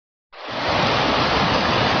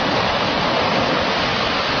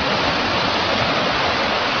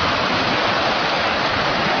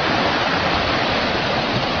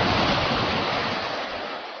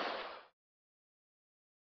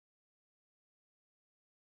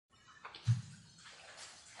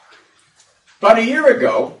About a year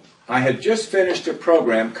ago, I had just finished a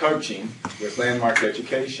program coaching with Landmark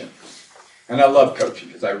Education. And I love coaching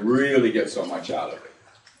because I really get so much out of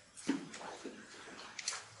it.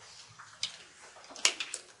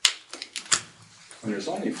 When there's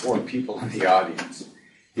only 4 people in the audience,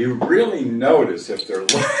 you really notice if they're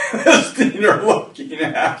listening or looking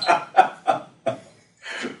at.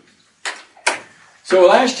 So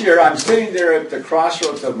last year, I'm sitting there at the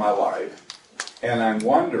crossroads of my life, and I'm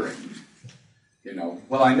wondering,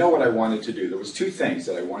 well, I know what I wanted to do. There was 2 things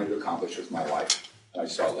that I wanted to accomplish with my life I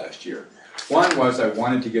saw last year. One was I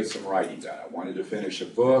wanted to get some writing done. I wanted to finish a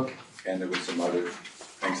book, and there were some other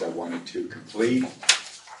things I wanted to complete.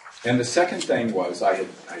 And the second thing was I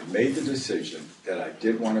made the decision that I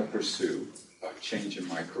did want to pursue a change in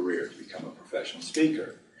my career to become a professional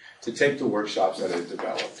speaker, to take the workshops that I've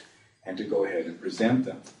developed and to go ahead and present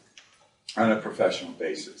them on a professional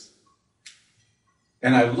basis.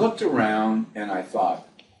 And I looked around and I thought,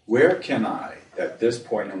 where can I, at this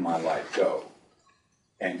point in my life, go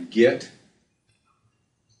and get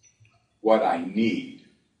what I need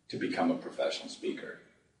to become a professional speaker?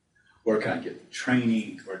 Where can I get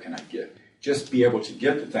training? Where can I just be able to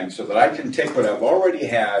get the things so that I can take what I've already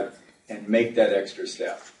had and make that extra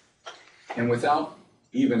step? And without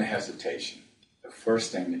even a hesitation, the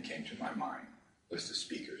first thing that came to my mind was the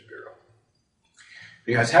Speakers Bureau.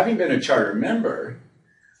 Because having been a charter member,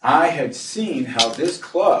 I had seen how this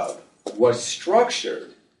club was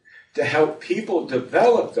structured to help people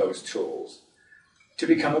develop those tools to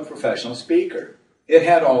become a professional speaker. It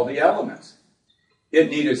had all the elements. It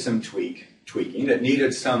needed some tweaking. It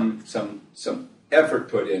needed some effort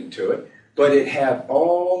put into it, but it had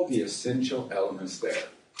all the essential elements there.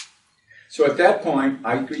 So at that point,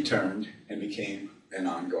 I returned and became an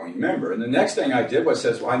ongoing member. And the next thing I did was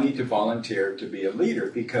I need to volunteer to be a leader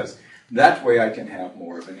because that way I can have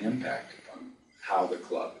more of an impact on how the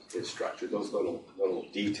club is structured, those little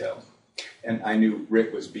details. And I knew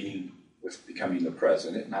Rick was becoming the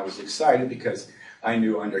president, and I was excited because I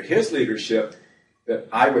knew under his leadership that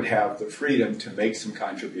I would have the freedom to make some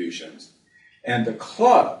contributions. And the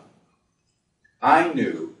club, I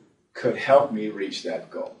knew, could help me reach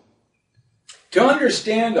that goal. To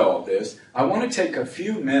understand all this, I want to take a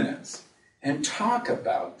few minutes and talk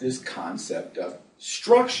about this concept of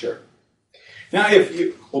structure. Now,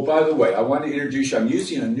 by the way, I want to introduce you. I'm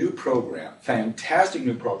using a new program, fantastic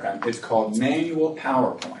new program. It's called Manual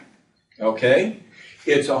PowerPoint. Okay?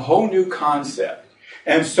 It's a whole new concept.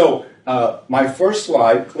 And so, my first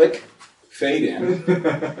slide, click, fade in.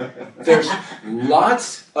 There's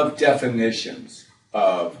lots of definitions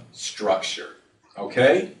of structure.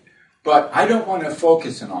 Okay? But I don't want to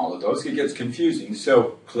focus on all of those. It gets confusing.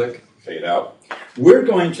 So, click, fade out. We're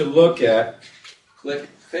going to look at, click,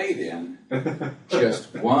 fade in,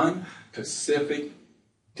 just one specific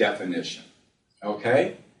definition.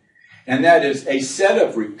 Okay? And that is a set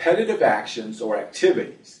of repetitive actions or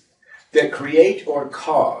activities that create or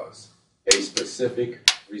cause a specific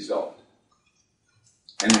result.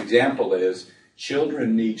 An example is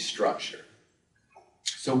children need structure.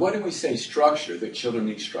 So what do we say structure, that children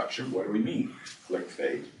need structure? What do we mean? Click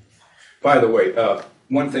fade. By the way,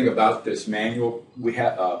 one thing about this manual, we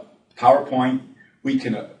have PowerPoint, we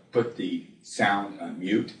can put the sound on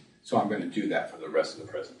mute, so I'm going to do that for the rest of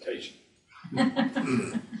the presentation.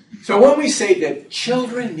 So when we say that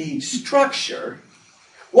children need structure,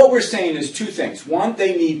 what we're saying is 2 things. One,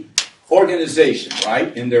 they need organization,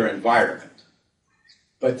 right, in their environment.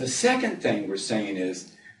 But the second thing we're saying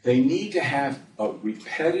is they need to have a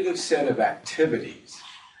repetitive set of activities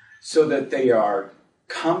so that they are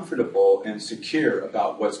comfortable and secure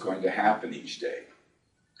about what's going to happen each day.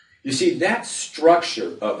 You see, that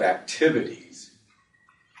structure of activities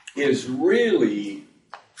is really,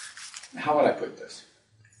 how would I put this?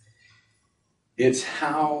 It's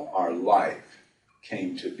how our life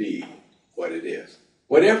came to be what it is,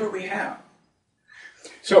 whatever we have.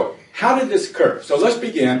 So, how did this occur? So let's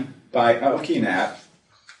begin by looking at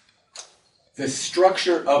the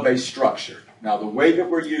structure of a structure. Now, the way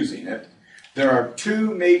that we're using it, there are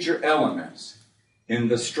 2 major elements in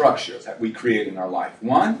the structure that we create in our life.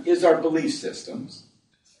 One is our belief systems,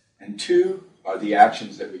 and 2 are the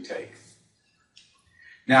actions that we take.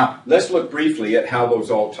 Now, let's look briefly at how those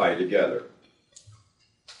all tie together.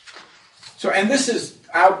 So, and this is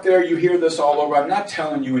out there, you hear this all over. I'm not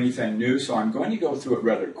telling you anything new, so I'm going to go through it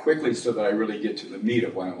rather quickly so that I really get to the meat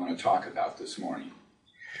of what I want to talk about this morning.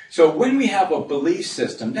 So when we have a belief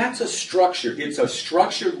system, that's a structure. It's a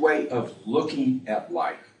structured way of looking at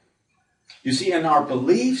life. You see, in our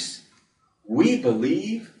beliefs, we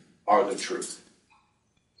believe are the truth.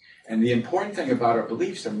 And the important thing about our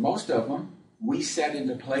beliefs, and most of them, we set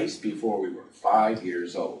into place before we were 5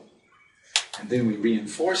 years old. And then we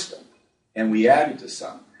reinforced them, and we added to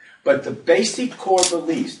some. But the basic core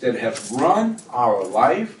beliefs that have run our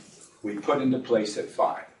life, we put into place at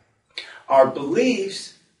 5. Our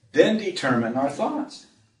beliefs then determine our thoughts.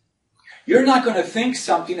 You're not going to think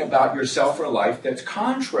something about yourself or life that's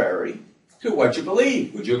contrary to what you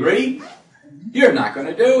believe. Would you agree? You're not going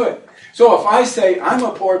to do it. So if I say I'm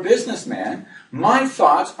a poor businessman, my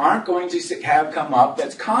thoughts aren't going to have come up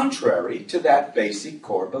that's contrary to that basic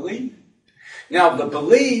core belief. Now, the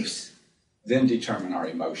beliefs then determine our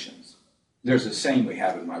emotions. There's a saying we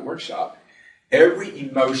have in my workshop. Every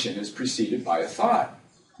emotion is preceded by a thought.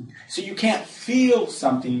 So you can't feel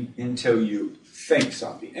something until you think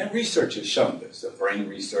something. And research has shown this, brain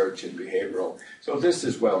research and behavioral. So this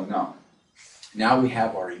is well known. Now we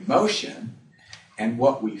have our emotion, and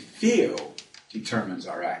what we feel determines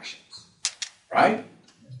our actions. Right?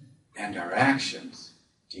 And our actions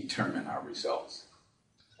determine our results.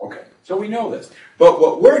 Okay, so we know this. But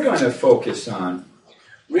what we're going to focus on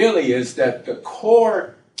really is that the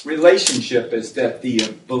core relationship is that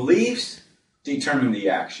the beliefs determine the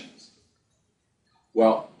actions.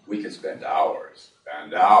 Well, we could spend hours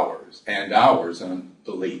and hours and hours on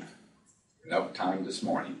belief. No time this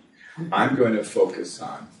morning. I'm going to focus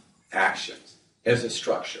on actions as a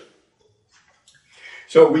structure.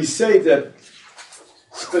 So we say that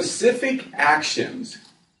specific actions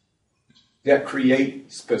that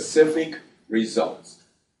create specific results.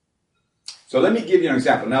 So let me give you an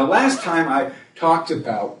example. Now, last time I talked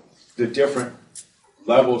about the different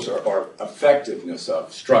levels or effectiveness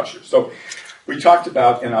of structure. So we talked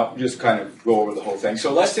about, and I'll just kind of go over the whole thing.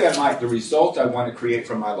 So let's say the result I want to create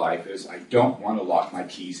from my life is I don't want to lock my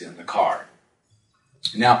keys in the car.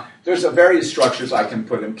 Now, there's various structures I can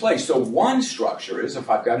put in place. So one structure is if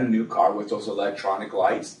I've got a new car with those electronic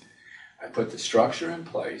lights, I put the structure in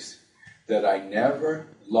place that I never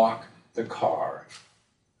lock the car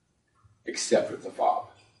except with the fob,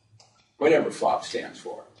 whatever fob stands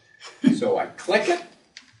for. So I click it,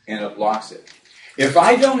 and it locks it. If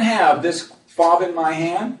I don't have this fob in my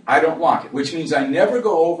hand, I don't lock it, which means I never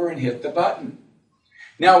go over and hit the button.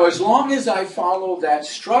 Now, as long as I follow that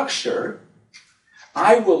structure,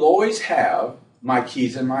 I will always have my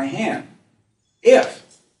keys in my hand.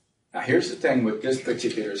 Now here's the thing with this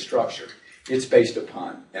particular structure. It's based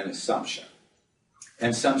upon an assumption.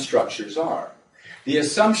 And some structures are. The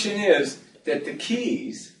assumption is that the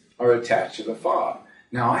keys are attached to the fob.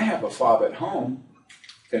 Now I have a fob at home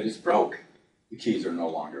that is broke. The keys are no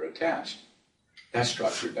longer attached. That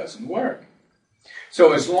structure doesn't work.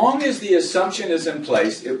 So as long as the assumption is in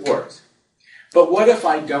place, it works. But what if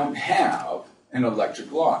I don't have an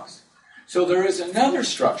electric locks? So there is another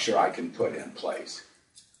structure I can put in place.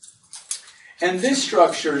 And this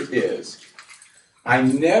structure is, I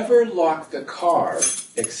never lock the car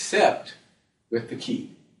except with the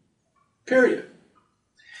key. Period.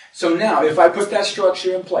 So now, if I put that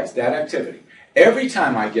structure in place, that activity, every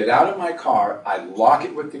time I get out of my car, I lock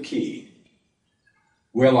it with the key.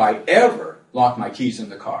 Will I ever lock my keys in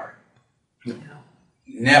the car? No.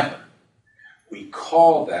 Never. We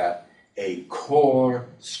call that a core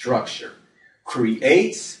structure.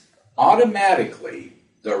 Creates automatically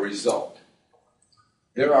the result.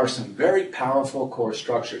 There are some very powerful core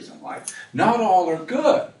structures in life. Not all are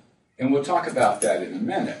good, and we'll talk about that in a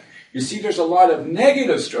minute. You see, there's a lot of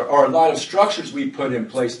a lot of structures we put in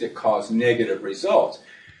place that cause negative results.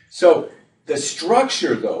 So the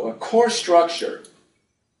structure, though, a core structure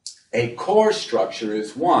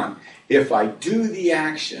is one, if I do the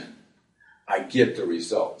action, I get the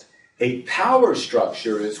result. A power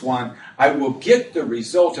structure is one, I will get the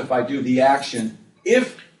result if I do the action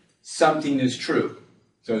if something is true.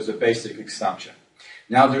 So it's a basic assumption.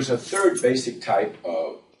 Now there's a third basic type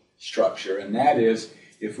of structure, and that is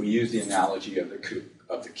if we use the analogy of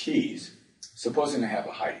the keys. Supposing I have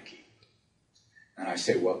a hide key. And I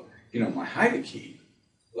say, well, my hide key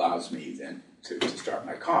allows me then to start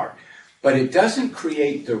my car. But it doesn't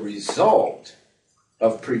create the result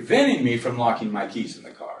of preventing me from locking my keys in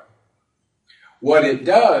the car. What it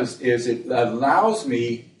does is it allows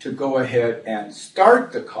me to go ahead and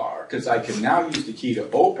start the car, because I can now use the key to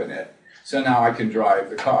open it, so now I can drive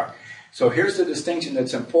the car. So here's the distinction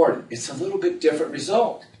that's important. It's a little bit different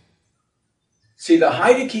result. See, the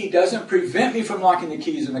hide key doesn't prevent me from locking the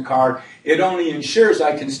keys in the car. It only ensures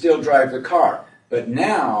I can still drive the car. But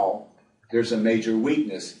now there's a major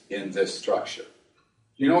weakness in this structure.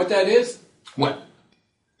 You know what that is? What?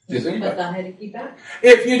 Does anybody? Put the hide key back.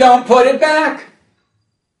 If you don't put it back.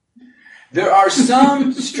 There are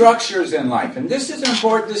some structures in life, and this is an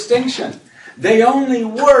important distinction. They only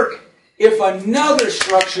work if another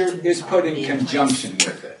structure is put in conjunction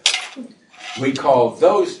with it. We call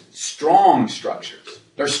those strong structures.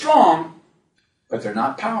 They're strong, but they're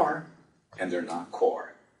not power, and they're not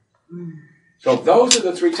core. So those are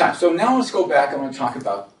the three types. So now let's go back. I want to talk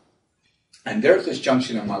about, and there's this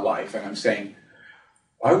junction in my life, and I'm saying,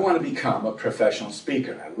 I want to become a professional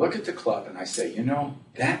speaker. I look at the club and I say, you know,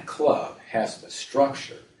 that club has the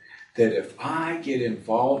structure that if I get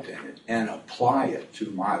involved in it and apply it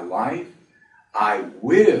to my life, I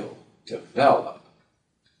will develop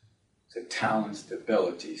the talents, the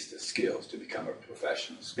abilities, the skills to become a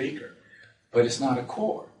professional speaker. But it's not a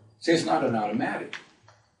core. See, it's not an automatic.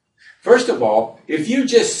 First of all, if you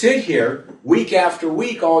just sit here week after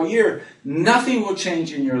week all year, nothing will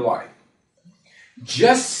change in your life.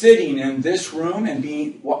 Just sitting in this room and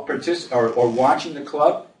being or watching the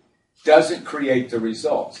club doesn't create the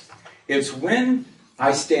results. It's when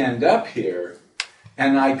I stand up here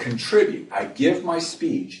and I contribute, I give my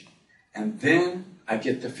speech, and then I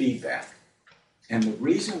get the feedback. And the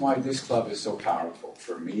reason why this club is so powerful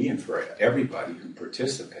for me and for everybody who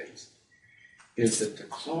participates is that the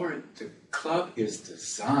club is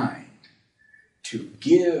designed to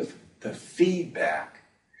give the feedback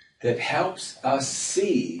that helps us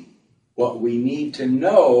see what we need to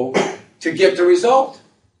know to get the result.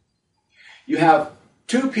 You have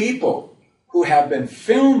two people who have been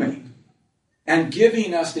filming and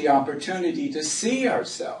giving us the opportunity to see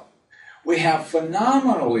ourselves. We have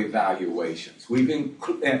phenomenal evaluations. We've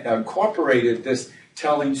incorporated this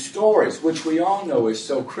telling stories, which we all know is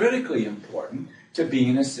so critically important to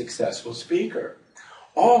being a successful speaker.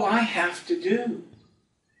 All I have to do,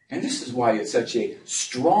 and this is why it's such a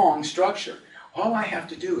strong structure, all I have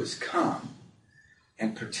to do is come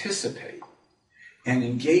and participate and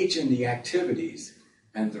engage in the activities,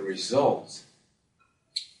 and the results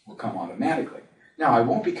will come automatically. Now, I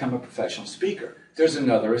won't become a professional speaker. There's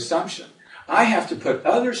another assumption. I have to put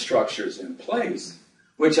other structures in place,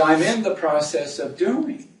 which I'm in the process of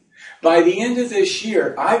doing. By the end of this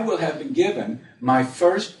year, I will have been given my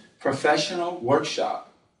first professional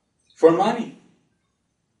workshop for money.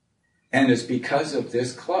 And it's because of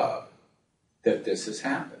this club that this has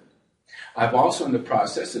happened. I've also in the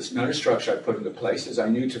process, it's another structure I put into place, is I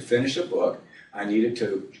knew to finish a book, I needed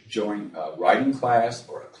to join a writing class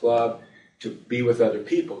or a club to be with other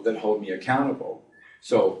people that hold me accountable.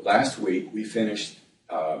 So last week we finished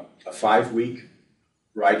a 5-week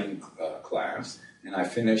writing class, and I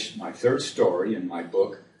finished my third story in my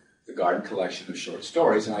book, The Garden Collection of Short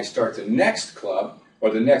Stories, and I start the next club, or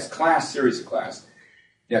the next class, series of class,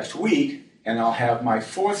 next week, and I'll have my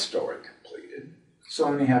fourth story completed. So I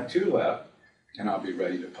only have 2 left, and I'll be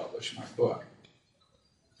ready to publish my book.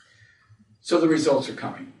 So the results are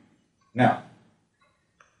coming. Now,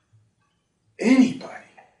 anybody,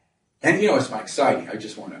 and you know, it's exciting. I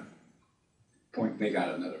just want to make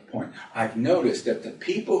out another point. I've noticed that the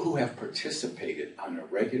people who have participated on a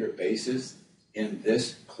regular basis in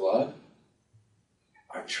this club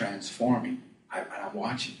are transforming. I'm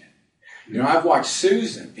watching it. You know, I've watched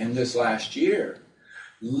Susan in this last year.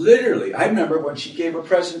 Literally, I remember when she gave a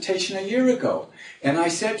presentation a year ago, and I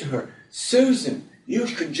said to her, Susan, you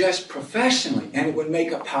could just professionally, and it would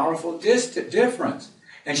make a powerful difference.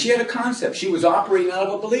 And she had a concept. She was operating out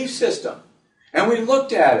of a belief system. And we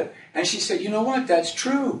looked at it, and she said, you know what, that's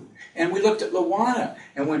true. And we looked at Luana,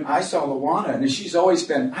 and when I saw Luana, and she's always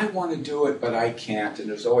been, I want to do it, but I can't. And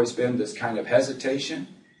there's always been this kind of hesitation.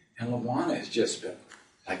 And Luana has just been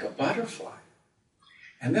like a butterfly.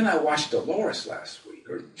 And then I watched Dolores last week,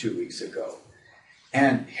 or 2 weeks ago.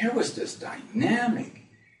 And here was this dynamic,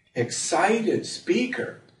 excited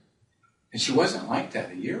speaker. And she wasn't like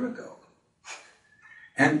that a year ago.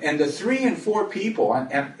 And the 3 and 4 people,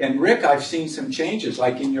 and Rick, I've seen some changes,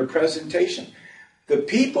 like in your presentation. The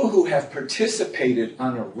people who have participated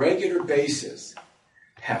on a regular basis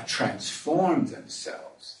have transformed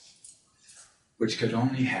themselves, which could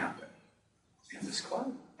only happen in this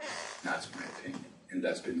club. That's my opinion, and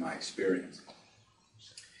that's been my experience.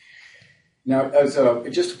 Now, as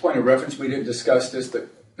just a point of reference, we didn't discuss this, but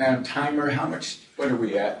Madam Timer, what are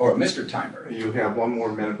we at? Or Mr. Timer. You have 1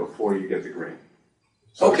 more minute before you get the green.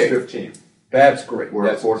 So okay. 15. That's great. We're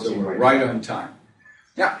at 14 so we're right on time.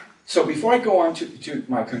 Now, so before I go on to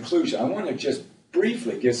my conclusion, I want to just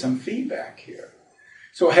briefly give some feedback here.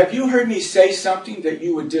 So have you heard me say something that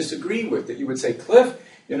you would disagree with, that you would say, Cliff,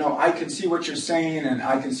 you know, I can see what you're saying and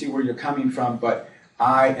I can see where you're coming from, but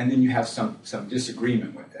and then you have some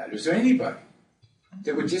disagreement with that. Is there anybody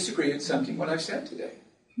that would disagree with something what I've said today?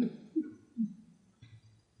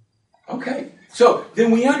 Okay. So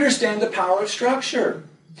then we understand the power of structure.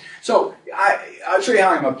 So I'll show you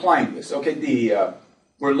how I'm applying this. Okay,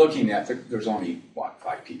 we're looking at, there's only,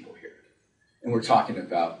 5 people here. And we're talking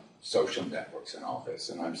about social networks and all this.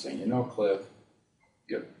 And I'm saying, you know, Cliff,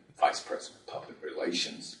 you're Vice President of Public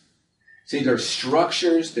Relations. See, there's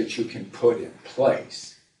structures that you can put in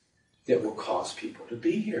place that will cause people to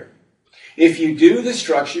be here. If you do the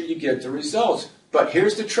structure, you get the results. But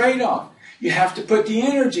here's the trade-off. You have to put the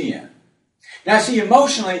energy in. Now, see,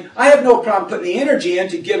 emotionally, I have no problem putting the energy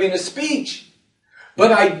into giving a speech.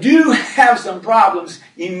 But I do have some problems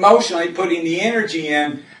emotionally putting the energy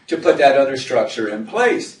in to put that other structure in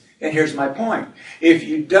place. And here's my point. If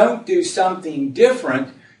you don't do something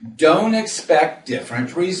different, don't expect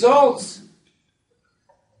different results.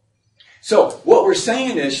 So what we're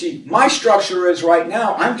saying is, my structure is right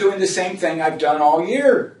now, I'm doing the same thing I've done all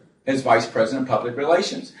year as Vice President of Public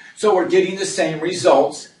Relations. So we're getting the same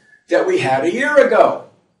results that we had a year ago.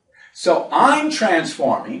 So I'm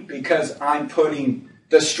transforming because I'm putting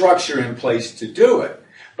the structure in place to do it.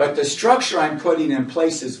 But the structure I'm putting in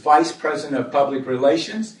place as Vice President of Public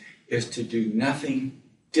Relations is to do nothing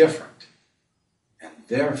different. And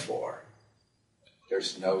therefore,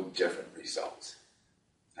 there's no different results.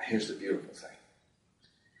 Now here's the beautiful thing.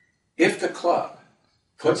 If the club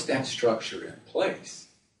puts that structure in place,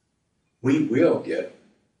 we will get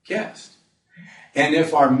guests. And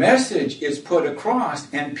if our message is put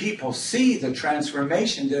across and people see the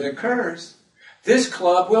transformation that occurs, this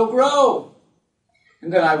club will grow.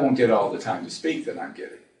 And then I won't get all the time to speak that I'm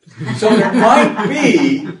getting. So there might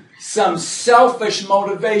be some selfish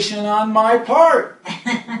motivation on my part.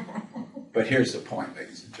 But here's the point,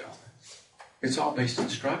 ladies and gentlemen. It's all based on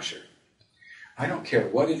structure. I don't care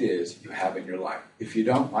what it is you have in your life. If you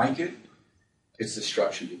don't like it, it's the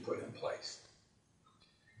structure you put in place.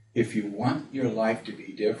 If you want your life to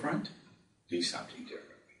be different, do something differently.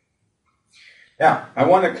 Now, I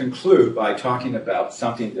want to conclude by talking about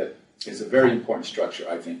something that is a very important structure,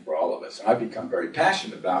 I think, for all of us. And I've become very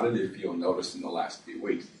passionate about it, if you'll notice in the last few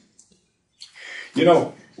weeks. You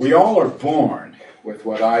know, we all are born with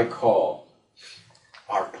what I call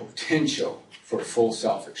our potential for full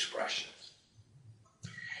self-expression.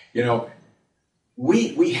 You know,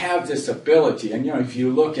 we have this ability, and you know, if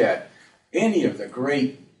you look at any of the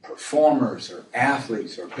great performers or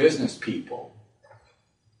athletes or business people,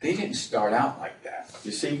 they didn't start out like that,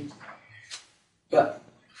 you see? But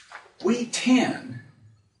we tend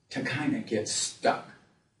to kind of get stuck,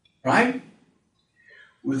 right?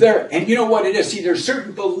 And you know what it is? See, there's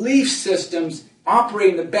certain belief systems operate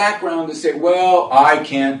in the background that say, well, I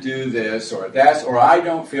can't do this or that, or I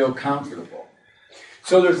don't feel comfortable.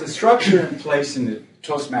 So there's a structure in place in the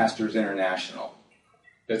Toastmasters International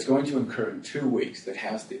that's going to occur in 2 weeks that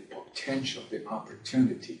has the potential, the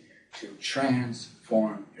opportunity to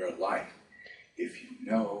transform your life if you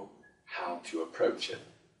know how to approach it.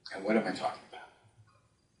 And what am I talking about?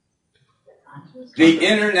 The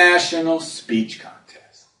International Speech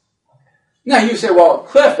Contest. Now you say, well,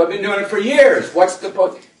 Cliff, I've been doing it for years. What's the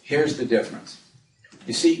point? Here's the difference.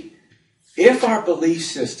 You see, if our belief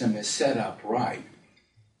system is set up right,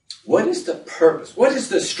 what is the purpose? What is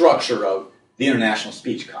the structure of the International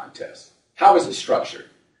Speech Contest? How is it structured?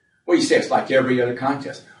 Well, you say it's like every other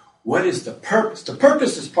contest. What is the purpose? The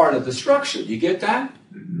purpose is part of the structure. You get that?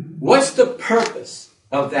 What's the purpose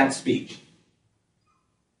of that speech?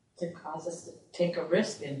 To cause us to take a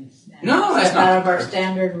risk and no, that's step not out of our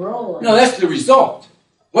standard role. No, that's the result.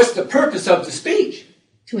 What's the purpose of the speech?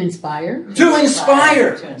 To inspire. To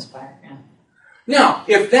inspire. To inspire, yeah. Now,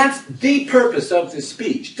 if that's the purpose of the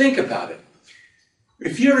speech, think about it.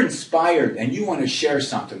 If you're inspired and you want to share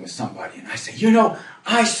something with somebody, and I say, you know,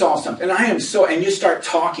 I saw something, and you start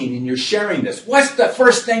talking and you're sharing this, what's the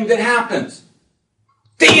first thing that happens?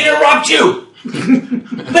 They interrupt you.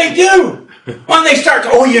 They do. When they start to,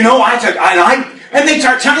 and they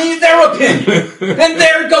start telling you their opinion. And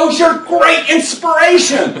there goes your great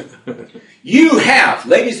inspiration. You have,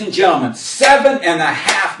 ladies and gentlemen,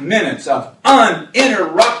 7.5 minutes of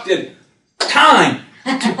uninterrupted time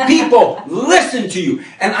to people listen to you.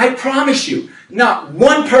 And I promise you, not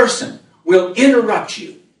one person will interrupt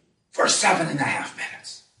you for 7.5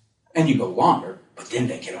 minutes. And you go longer, but then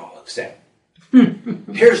they get all upset.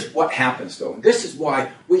 Here's what happens, though. And this is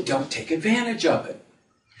why we don't take advantage of it.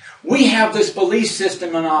 We have this belief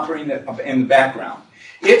system operating in the background.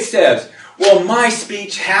 It says, well, my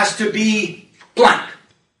speech has to be blank.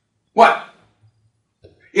 What?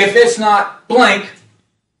 If it's not blank,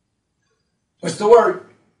 what's the word?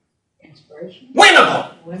 Inspiration.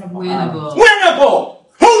 Winnable. Winnable. Winnable.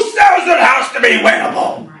 Who says it has to be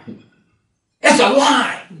winnable? It's a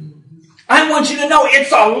lie. I want you to know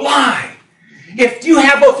it's a lie. If you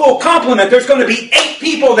have a full complement, there's going to be 8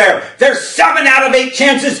 people there. There's 7 out of 8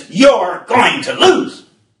 chances you're going to lose.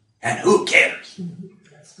 And who cares?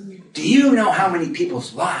 Do you know how many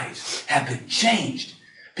people's lives have been changed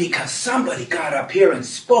because somebody got up here and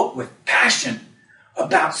spoke with passion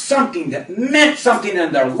about something that meant something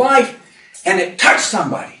in their life and it touched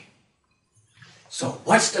somebody? So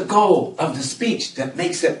what's the goal of the speech that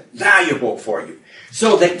makes it valuable for you?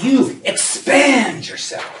 So that you expand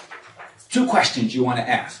yourself. 2 questions you want to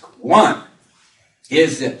ask. 1,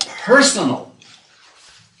 is it personal?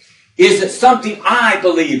 Is it something I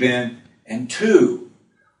believe in? And 2,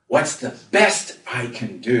 what's the best I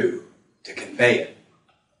can do to convey it?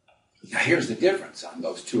 Now here's the difference on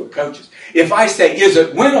those 2 approaches. If I say, is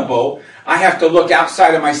it winnable? I have to look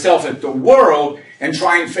outside of myself at the world and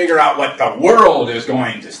try and figure out what the world is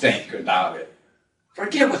going to think about it.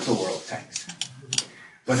 Forget what the world thinks.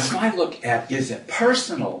 But if I look at, is it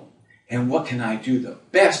personal? And what can I do the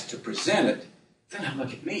best to present it? Then I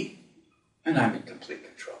look at me. And I'm in complete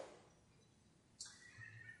control.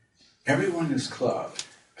 Everyone in this club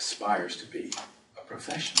aspires to be a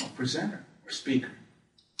professional presenter or speaker.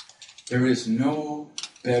 There is no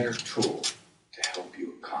better tool to help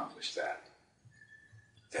you accomplish that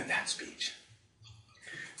than that speech.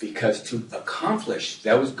 Because to accomplish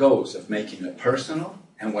those goals of making it personal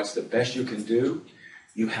and what's the best you can do,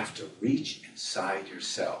 you have to reach inside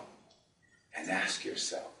yourself and ask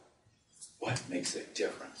yourself, what makes a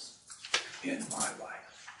difference in my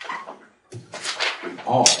life? We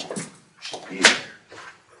all should be there.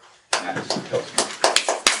 And that is what helps me.